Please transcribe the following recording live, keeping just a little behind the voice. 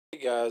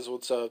Hey guys,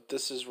 what's up?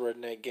 This is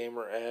Redneck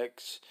Gamer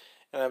X,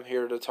 and I'm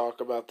here to talk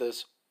about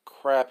this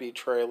crappy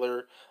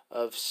trailer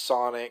of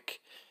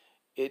Sonic.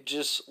 It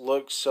just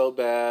looks so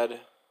bad.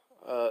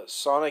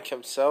 Sonic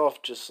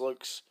himself just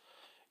looks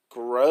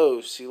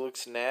gross. He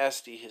looks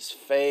nasty. His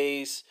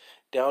face,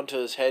 down to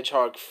his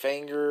hedgehog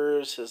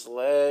fingers, his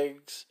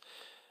legs.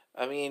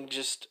 I mean,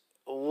 just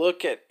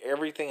look at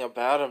everything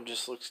about him,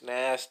 just looks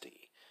nasty.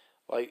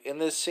 Like in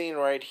this scene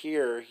right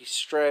here, he's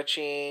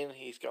stretching,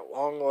 he's got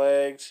long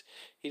legs,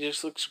 he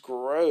just looks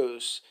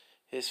gross.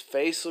 His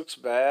face looks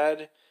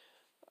bad.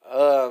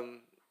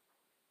 Um,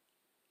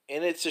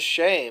 and it's a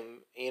shame.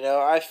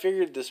 I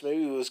figured this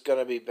movie was going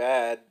to be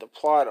bad. The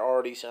plot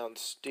already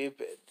sounds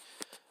stupid.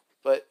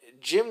 But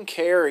Jim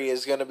Carrey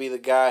is going to be the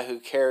guy who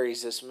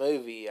carries this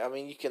movie. I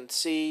mean, you can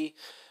see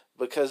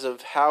because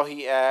of how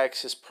he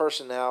acts, his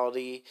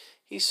personality.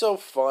 He's so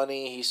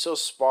funny. He's so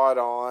spot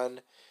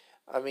on.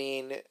 I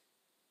mean,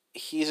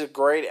 he's a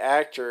great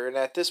actor. And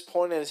at this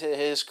point in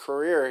his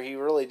career, he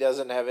really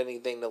doesn't have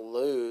anything to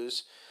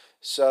lose.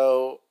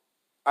 So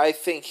I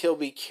think he'll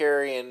be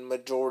carrying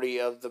majority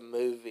of the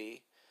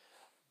movie.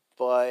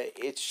 But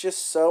it's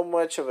just so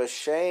much of a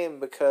shame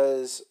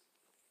because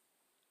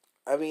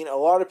I mean, a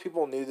lot of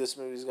people knew this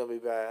movie was going to be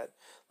bad.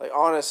 Like,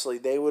 honestly,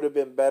 they would have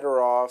been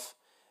better off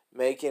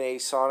making a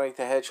Sonic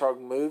the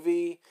Hedgehog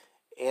movie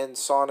in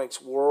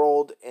Sonic's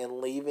world and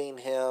leaving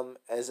him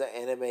as an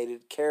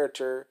animated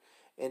character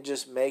and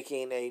just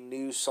making a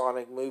new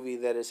Sonic movie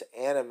that is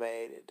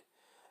animated.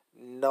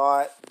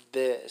 Not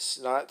this.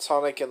 Not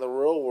Sonic in the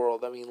real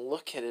world. I mean,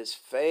 look at his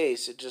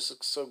face. It just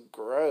looks so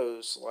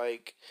gross.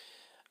 Like,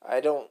 I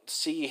don't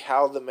see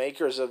how the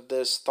makers of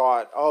this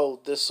thought,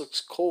 oh, this looks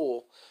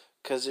cool,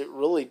 because it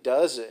really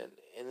doesn't.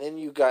 And then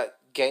you got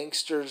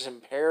Gangsters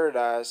in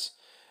Paradise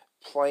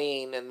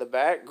playing in the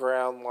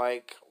background.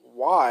 Like,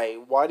 why?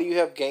 Why do you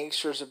have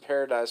Gangsters in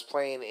Paradise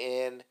playing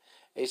in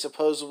a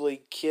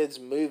supposedly kids'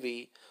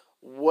 movie?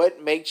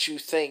 What makes you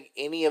think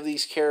any of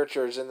these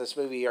characters in this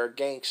movie are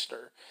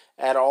gangster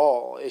at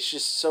all? It's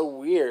just so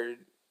weird.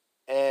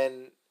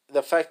 And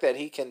the fact that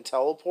he can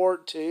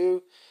teleport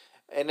too,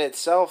 in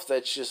itself,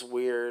 that's just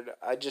weird.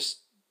 I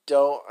just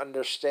don't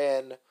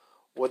understand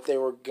what they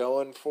were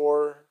going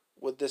for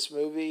with this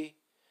movie.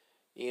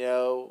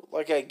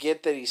 Like I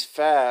get that he's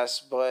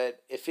fast,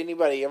 but if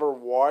anybody ever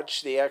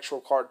watched the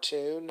actual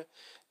cartoon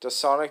to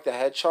Sonic the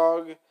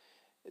Hedgehog,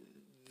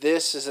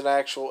 this is an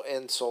actual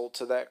insult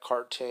to that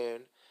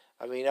cartoon.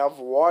 I mean, I've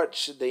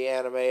watched the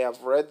anime,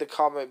 I've read the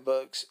comic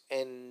books,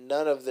 and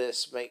none of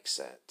this makes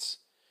sense.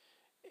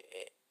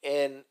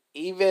 And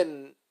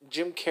even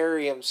Jim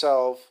Carrey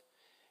himself,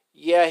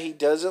 yeah, he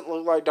doesn't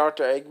look like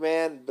Dr.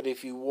 Eggman, but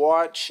if you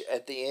watch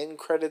at the end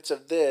credits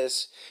of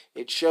this,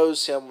 it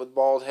shows him with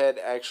bald head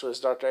actually as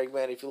Dr.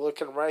 Eggman. If you look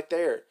at him right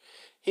there,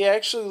 he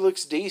actually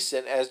looks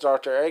decent as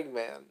Dr.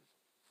 Eggman.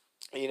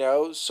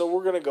 So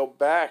we're going to go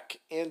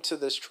back into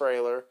this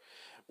trailer.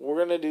 We're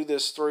going to do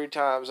this 3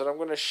 times, and I'm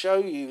going to show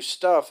you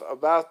stuff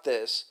about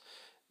this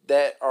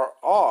that are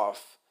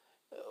off.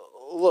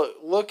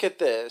 Look at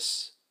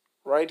this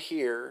right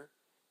here.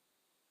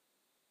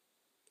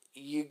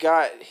 You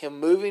got him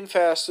moving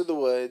fast through the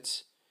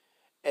woods,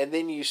 and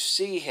then you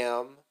see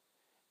him,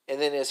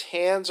 and then his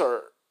hands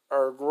are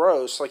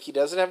gross, like he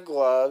doesn't have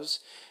gloves,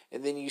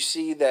 and then you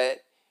see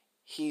that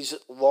he's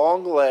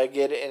long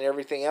legged and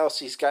everything else.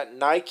 He's got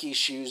Nike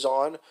shoes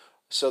on,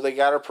 so they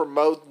got to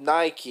promote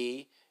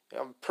Nike.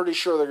 I'm pretty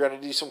sure they're going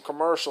to do some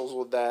commercials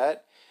with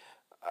that.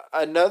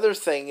 Another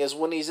thing is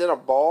when he's in a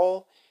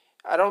ball,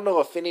 I don't know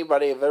if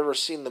anybody have ever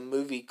seen the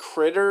movie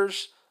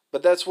Critters,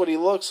 but that's what he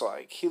looks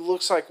like. He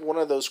looks like one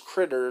of those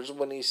critters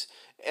when he's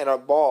in a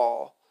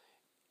ball.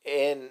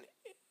 And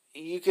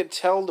you can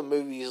tell the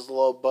movie is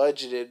low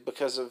budgeted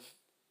because of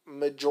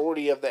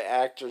majority of the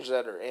actors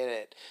that are in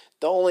it.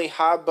 The only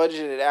high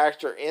budgeted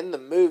actor in the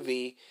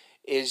movie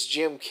is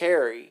Jim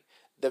Carrey.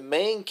 The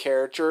main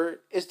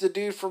character is the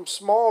dude from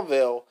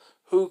Smallville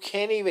who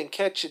can't even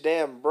catch a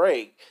damn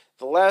break.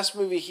 The last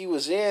movie he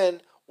was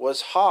in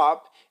was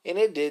Hop, and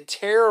it did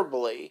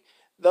terribly.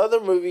 The other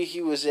movie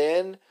he was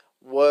in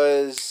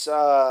was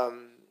I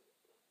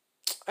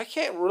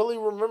can't really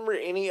remember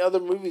any other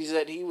movies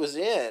that he was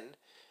in.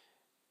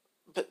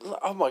 But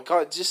oh my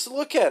god, just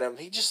look at him.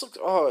 He just looks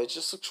it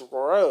just looks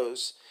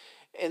gross.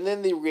 And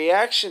then the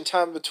reaction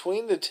time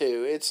between the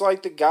two, it's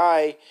like the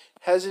guy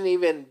hasn't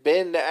even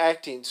been to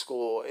acting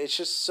school. It's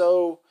just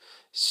so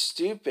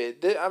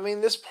stupid. I mean,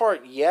 this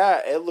part,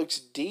 yeah, it looks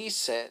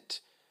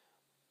decent,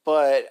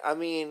 but I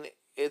mean,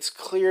 it's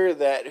clear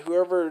that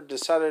whoever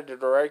decided to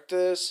direct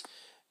this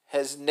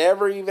has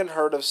never even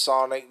heard of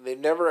Sonic. They've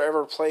never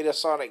ever played a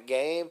Sonic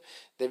game.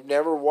 They've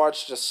never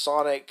watched a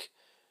Sonic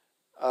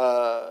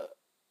uh,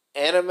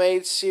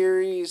 animated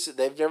series.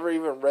 They've never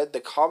even read the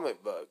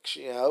comic books.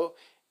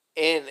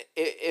 And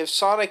if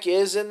Sonic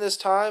is in this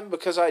time,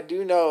 because I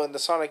do know in the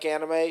Sonic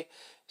anime,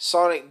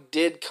 Sonic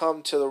did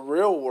come to the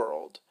real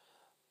world.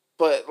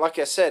 But like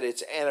I said,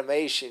 it's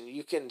animation.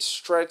 You can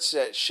stretch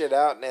that shit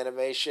out in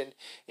animation,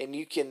 and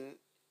you can.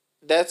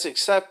 That's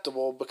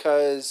acceptable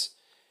because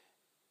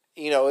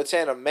it's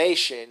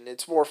animation.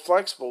 It's more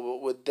flexible.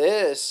 But with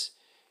this,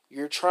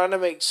 you're trying to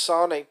make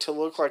Sonic to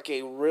look like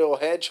a real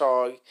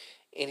hedgehog,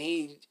 and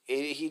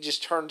he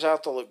just turns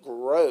out to look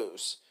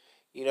gross.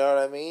 You know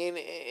what I mean?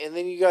 And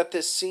then you got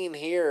this scene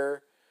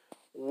here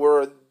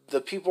where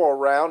the people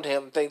around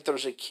him think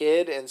there's a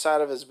kid inside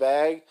of his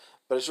bag,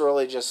 but it's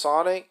really just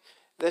Sonic.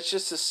 That's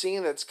just a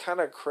scene that's kind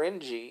of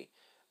cringy.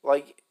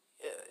 Like,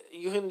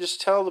 you can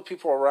just tell the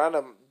people around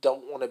him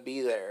don't want to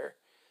be there.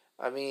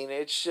 I mean,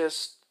 it's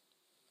just,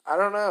 I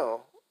don't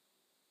know.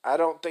 I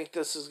don't think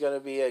this is going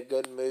to be a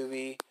good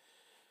movie.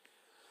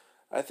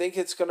 I think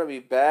it's going to be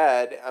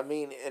bad. I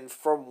mean, and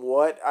from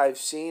what I've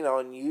seen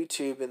on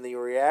YouTube and the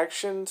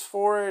reactions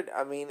for it,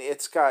 I mean,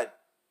 it's got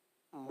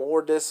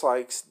more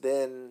dislikes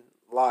than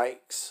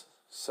likes.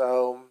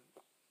 So,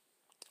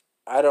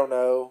 I don't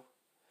know.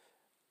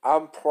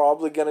 I'm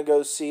probably going to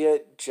go see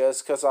it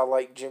just because I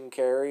like Jim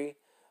Carrey.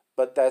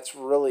 But that's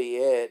really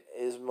it,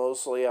 is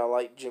mostly I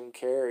like Jim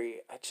Carrey.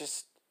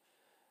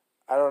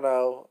 I don't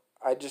know.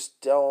 I just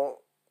don't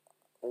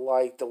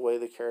like the way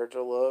the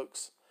character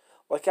looks.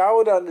 Like, I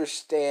would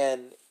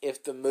understand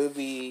if the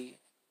movie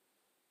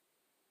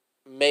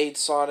made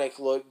Sonic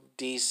look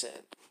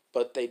decent,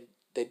 but they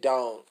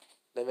don't.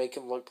 They make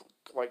him look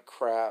like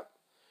crap.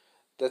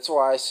 That's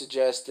why I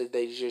suggested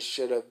they just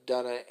should have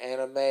done an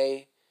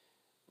anime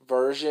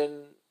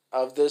version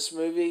of this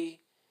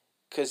movie,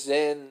 because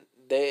then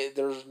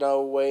there's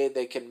no way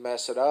they can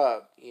mess it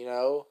up, you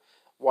know?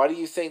 Why do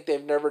you think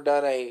they've never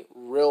done a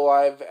real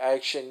live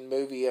action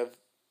movie of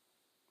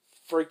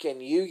freaking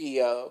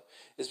Yu-Gi-Oh?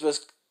 It's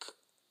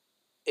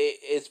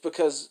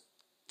because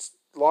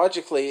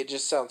logically it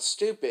just sounds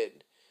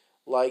stupid.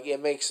 Like,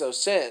 it makes no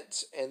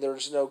sense, and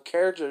there's no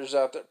characters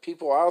out there,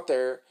 people out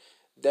there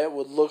that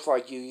would look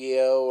like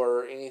Yu-Gi-Oh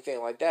or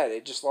anything like that.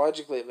 It just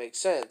logically it makes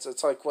sense.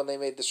 It's like when they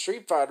made the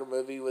Street Fighter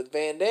movie with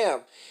Van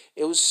Damme.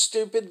 It was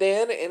stupid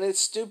then, and it's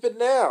stupid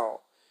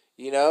now.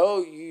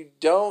 You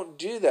don't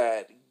do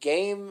that.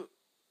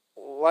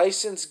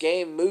 Licensed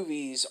game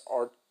movies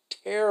are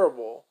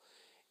terrible.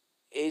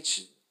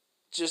 It's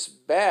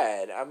just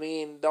bad. I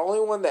mean, the only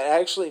one that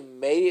actually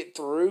made it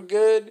through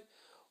good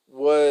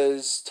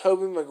was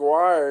Tobey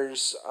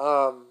Maguire's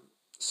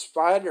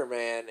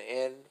Spider-Man,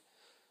 and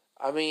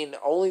I mean,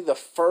 only the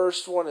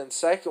first one and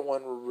second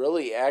one were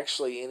really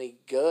actually any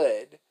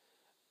good.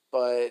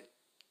 But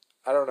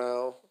I don't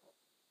know.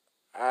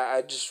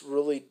 I just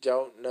really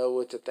don't know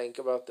what to think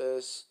about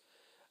this.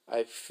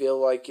 I feel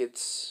like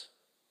it's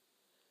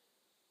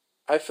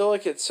I feel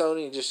like it's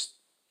Sony just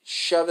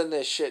shoving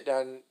this shit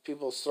down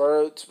people's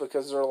throats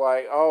because they're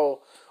like,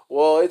 oh,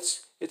 well,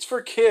 it's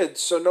for kids,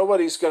 so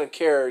nobody's gonna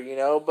care.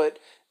 But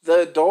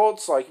the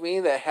adults like me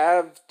that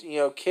have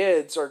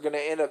kids are gonna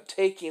end up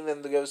taking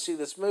them to go see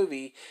this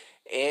movie,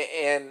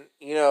 and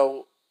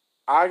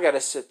I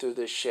gotta sit through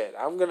this shit.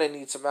 I'm gonna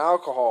need some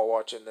alcohol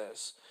watching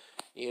this.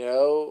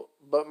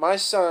 But my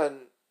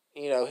son,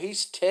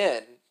 he's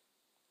 10.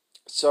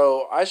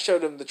 So I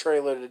showed him the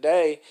trailer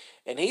today,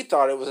 and he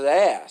thought it was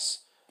ass.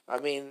 I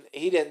mean,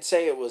 he didn't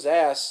say it was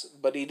ass,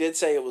 but he did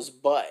say it was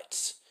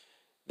butts.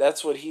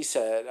 That's what he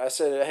said. I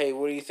said, hey,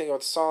 what do you think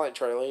about the Sonic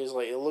trailer? He's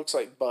like, it looks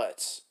like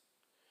butts.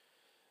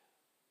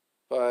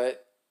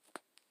 But,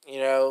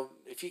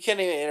 if you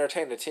can't even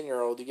entertain a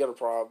 10-year-old, you got a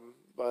problem.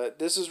 But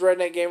this is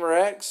Redneck Gamer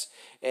X,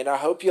 and I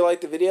hope you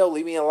liked the video.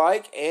 Leave me a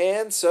like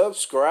and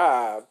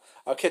subscribe.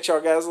 I'll catch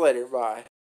y'all guys later. Bye.